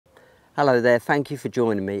Hello there, thank you for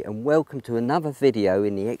joining me and welcome to another video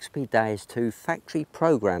in the XP Deus II factory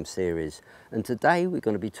program series. And today we're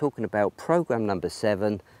going to be talking about program number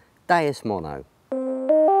 7, Deus Mono.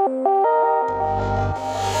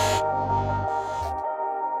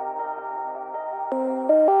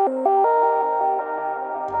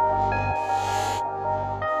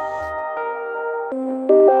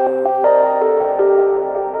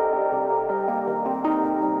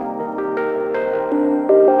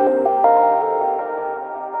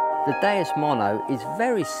 The Deus Mono is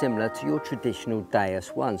very similar to your traditional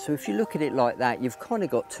Deus I. So if you look at it like that, you've kind of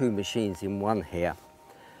got two machines in one here.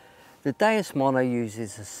 The Deus Mono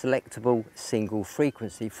uses a selectable single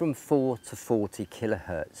frequency from 4 to 40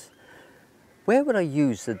 kilohertz. Where would I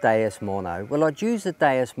use the Deus Mono? Well, I'd use the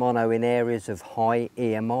Deus Mono in areas of high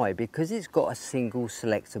EMI because it's got a single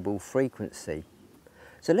selectable frequency.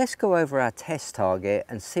 So let's go over our test target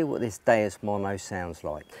and see what this Deus Mono sounds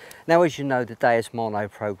like. Now, as you know, the Deus Mono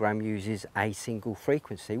program uses a single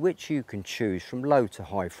frequency, which you can choose from low to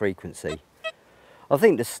high frequency. I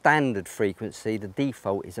think the standard frequency, the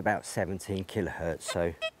default, is about 17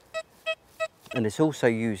 kilohertz. And it's also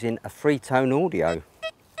using a three-tone audio.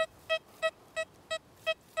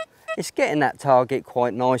 It's getting that target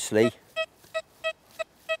quite nicely,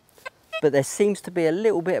 but there seems to be a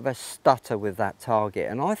little bit of a stutter with that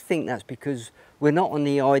target, and I think that's because we're not on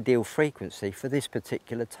the ideal frequency for this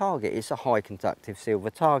particular target. It's a high conductive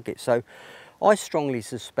silver target, so I strongly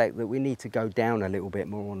suspect that we need to go down a little bit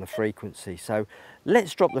more on the frequency. So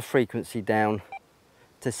let's drop the frequency down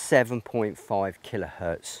to 7.5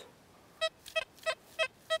 kilohertz.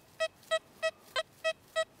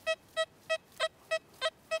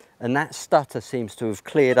 And that stutter seems to have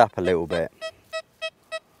cleared up a little bit.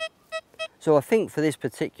 So I think for this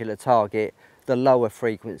particular target, the lower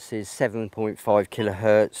frequencies, 7.5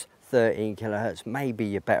 kilohertz, 13 kilohertz, may be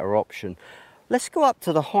your better option. Let's go up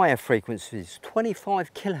to the higher frequencies,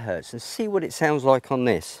 25 kilohertz, and see what it sounds like on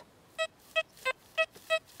this.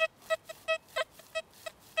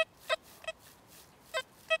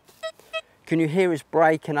 Can you hear it's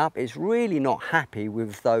breaking up? It's really not happy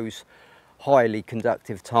with those highly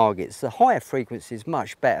conductive targets. The higher frequency is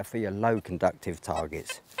much better for your low conductive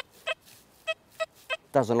targets.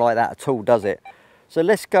 Doesn't like that at all, does it? So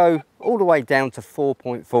let's go all the way down to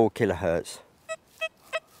 4.4 kilohertz.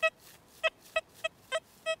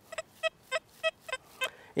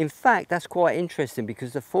 In fact, that's quite interesting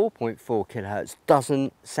because the 4.4 kilohertz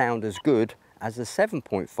doesn't sound as good as the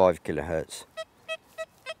 7.5 kilohertz.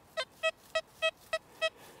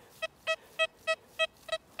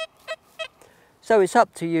 So it's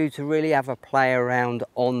up to you to really have a play around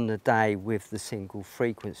on the day with the single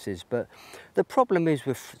frequencies. But the problem is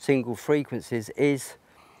with single frequencies is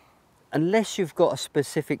unless you've got a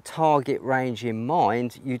specific target range in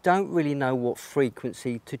mind, you don't really know what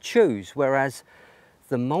frequency to choose. Whereas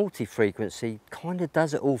the multi-frequency kind of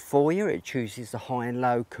does it all for you. It chooses the high and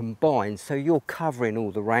low combined, so you're covering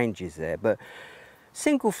all the ranges there. But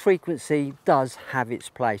single frequency does have its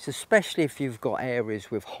place, especially if you've got areas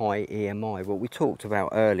with high EMI, what we talked about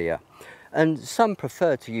earlier. And some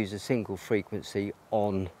prefer to use a single frequency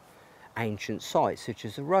on ancient sites, such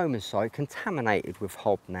as the Roman site, contaminated with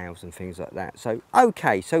hobnails and things like that. So,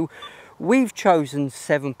 okay, so we've chosen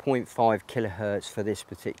 7.5 kilohertz for this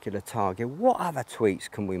particular target. What other tweaks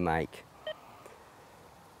can we make?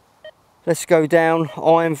 Let's go down,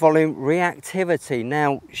 iron volume, reactivity.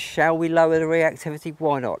 Now, shall we lower the reactivity?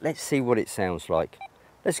 Why not? Let's see what it sounds like.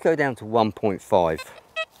 Let's go down to 1.5.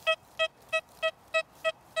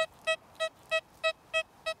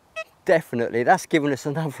 Definitely, that's given us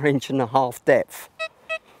another 1.5 inches depth.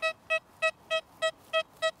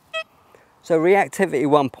 So reactivity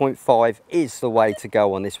 1.5 is the way to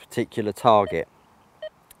go on this particular target.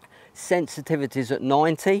 Sensitivities at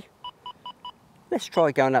 90. Let's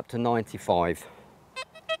try going up to 95.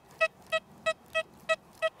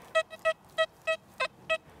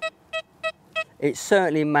 It's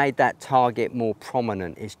certainly made that target more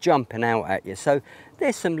prominent. It's jumping out at you. So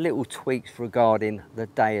there's some little tweaks regarding the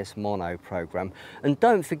Deus Mono program. And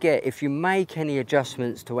don't forget, if you make any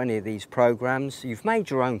adjustments to any of these programs, you've made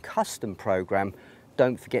your own custom program,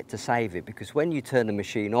 don't forget to save it, because when you turn the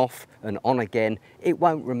machine off and on again, it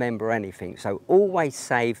won't remember anything. So always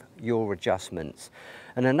save your adjustments.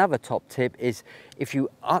 And another top tip is if you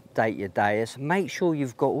update your Deus, make sure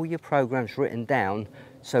you've got all your programs written down,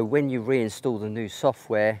 so when you reinstall the new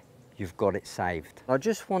software, you've got it saved. I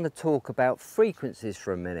just want to talk about frequencies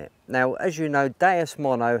for a minute. Now, as you know, Deus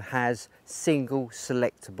Mono has single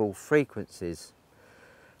selectable frequencies.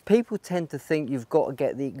 People tend to think you've got to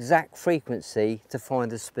get the exact frequency to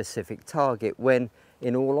find a specific target, when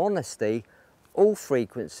in all honesty, all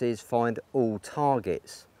frequencies find all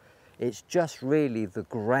targets. It's just really the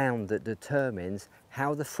ground that determines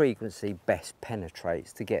how the frequency best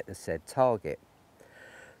penetrates to get the said target.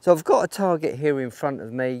 So I've got a target here in front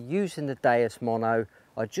of me using the Deus Mono.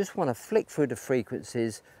 I just want to flick through the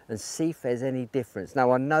frequencies and see if there's any difference.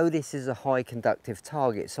 Now I know this is a high conductive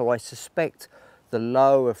target, so I suspect the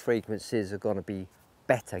lower frequencies are going to be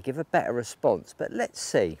better, give a better response, but let's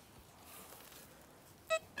see.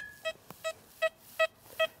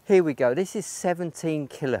 Here we go, this is 17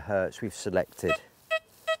 kilohertz we've selected.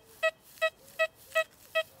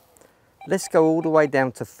 Let's go all the way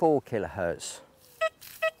down to 4 kilohertz.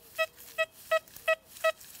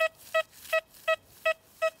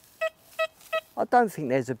 I don't think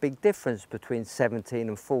there's a big difference between 17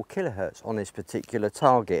 and 4 kilohertz on this particular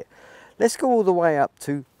target. Let's go all the way up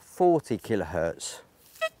to 40 kilohertz.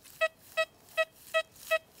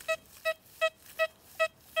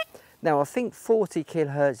 Now I think 40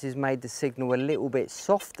 kilohertz has made the signal a little bit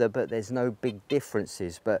softer, but there's no big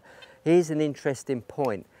differences. But here's an interesting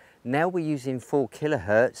point. Now we're using 4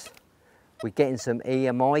 kilohertz, we're getting some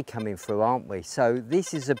EMI coming through, aren't we? So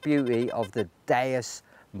this is the beauty of the Deus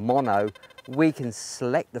Mono. We can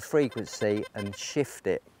select the frequency and shift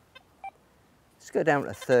it. Let's go down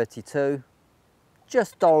to 32,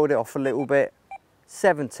 just dialed it off a little bit,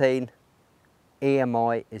 17.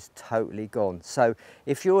 EMI is totally gone. So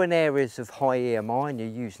if you're in areas of high EMI and you're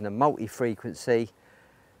using a multi-frequency,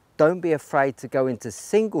 don't be afraid to go into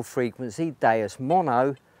single frequency, Deus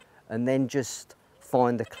Mono, and then just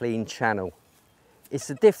find a clean channel. It's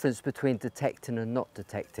the difference between detecting and not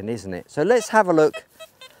detecting, isn't it? So let's have a look,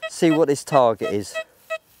 see what this target is.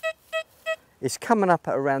 It's coming up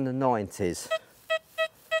at around the 90s.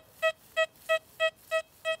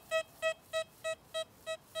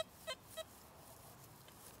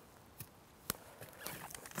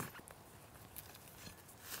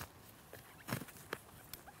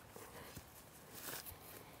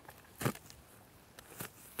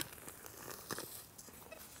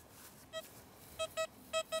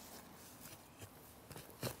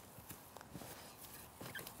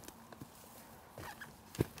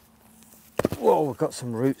 Whoa, we've got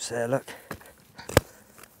some roots there, look.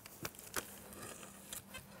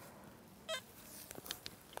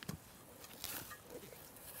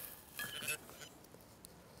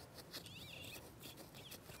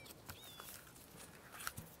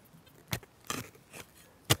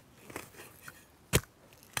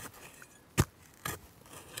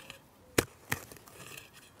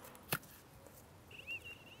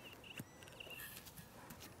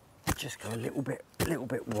 Just go a little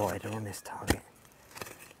bit wider on this target.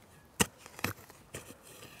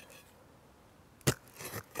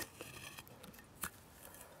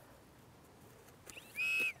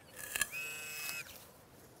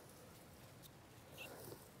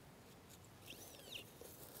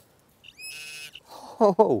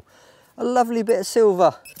 Oh, a lovely bit of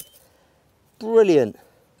silver. Brilliant.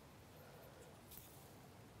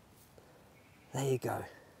 There you go.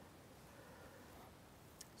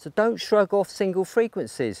 So don't shrug off single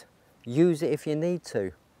frequencies. Use it if you need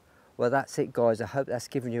to. Well, that's it, guys. I hope that's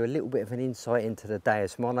given you a little bit of an insight into the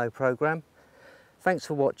Deus Mono program. Thanks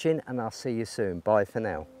for watching, and I'll see you soon. Bye for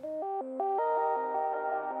now.